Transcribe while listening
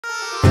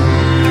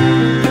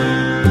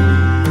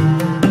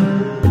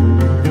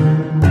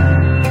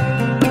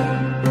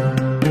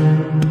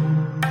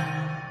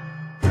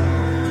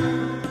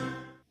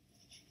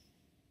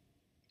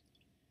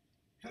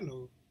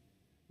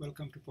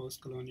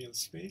post-colonial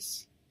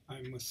space.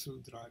 I'm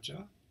Masood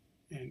Raja,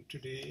 and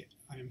today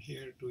I'm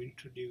here to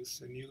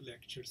introduce a new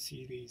lecture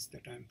series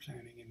that I'm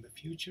planning in the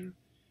future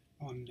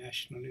on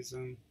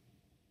nationalism,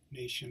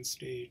 nation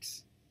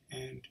states,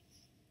 and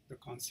the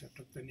concept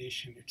of the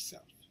nation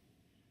itself.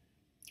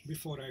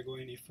 Before I go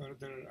any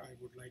further, I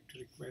would like to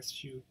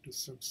request you to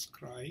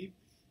subscribe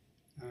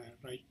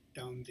right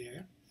down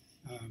there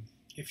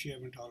if you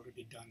haven't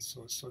already done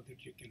so, so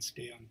that you can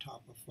stay on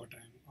top of what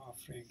I'm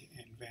offering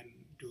and when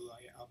do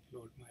I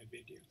upload my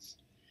videos.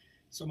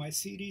 So my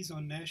series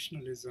on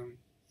nationalism,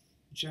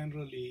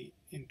 generally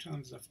in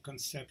terms of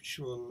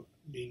conceptual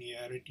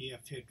linearity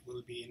of it,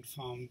 will be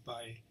informed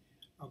by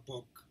a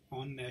book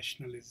on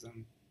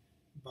nationalism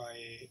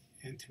by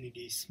Anthony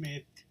D.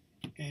 Smith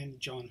and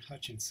John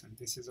Hutchinson.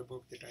 This is a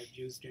book that I've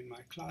used in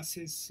my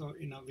classes, so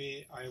in a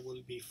way I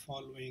will be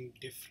following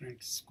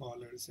different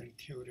scholars and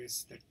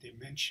theorists that they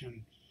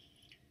mention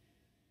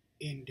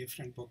in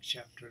different book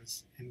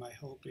chapters, and my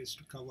hope is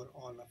to cover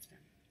all of them.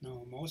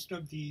 Now, most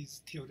of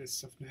these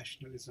theorists of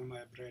nationalism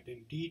I've read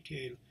in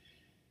detail,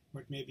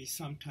 but maybe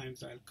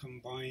sometimes I'll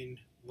combine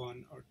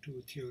one or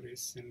two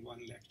theorists in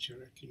one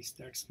lecture. At least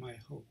that's my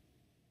hope.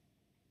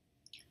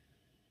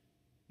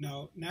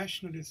 Now,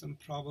 nationalism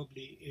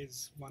probably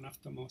is one of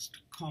the most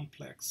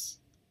complex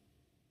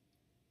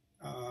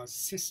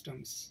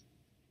systems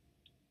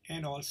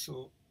and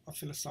also a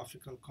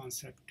philosophical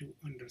concept to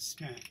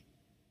understand.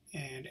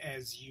 And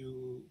as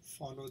you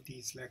follow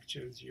these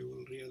lectures, you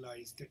will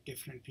realize that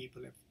different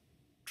people have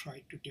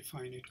tried to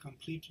define it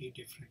completely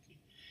differently.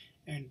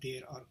 And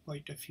there are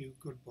quite a few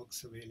good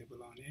books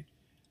available on it.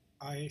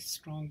 I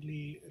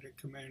strongly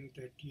recommend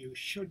that you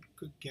should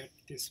get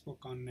this book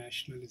on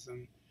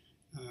nationalism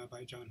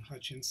by John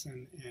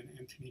Hutchinson and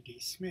Anthony D.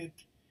 Smith,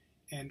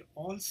 and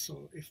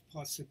also, if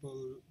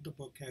possible, the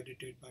book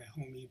edited by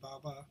Homi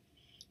Bhabha,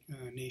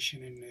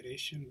 Nation and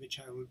Narration,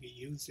 which I will be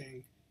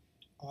using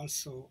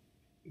also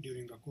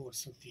during the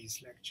course of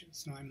these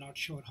lectures. Now, I'm not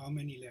sure how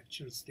many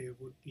lectures there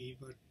would be,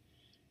 but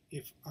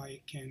if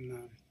I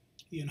can,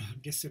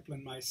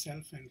 discipline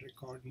myself and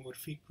record more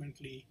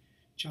frequently,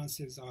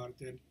 chances are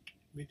that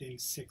within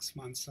 6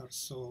 months or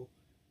so,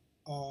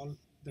 all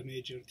the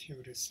major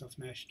theorists of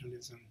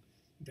nationalism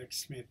that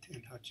Smith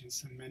and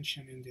Hutchinson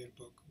mention in their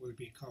book will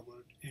be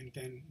covered. And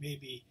then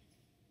maybe,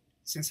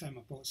 since I'm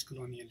a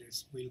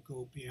post-colonialist, we'll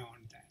go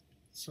beyond that.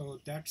 So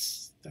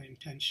that's the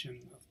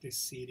intention of this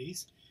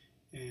series.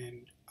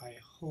 And I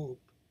hope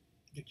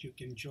that you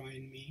can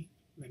join me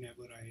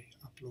whenever I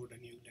upload a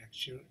new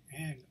lecture.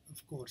 And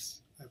of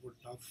course, I would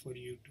love for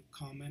you to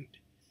comment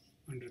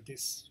under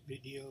this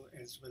video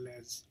as well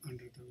as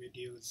under the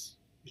videos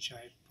which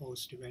I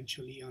post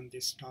eventually on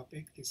this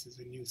topic. This is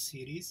a new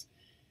series.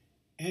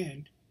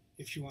 And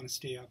if you want to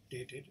stay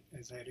updated,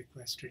 as I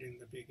requested in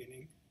the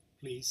beginning,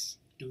 please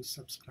do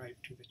subscribe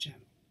to the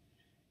channel.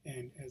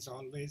 And as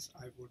always,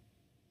 I would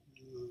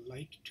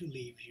like to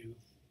leave you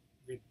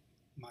with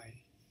my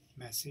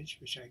message,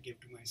 which I give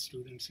to my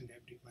students and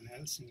everyone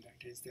else, and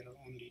that is there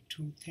are only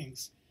two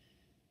things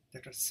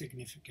that are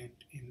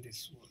significant in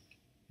this world,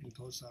 and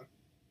those are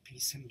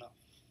peace and love.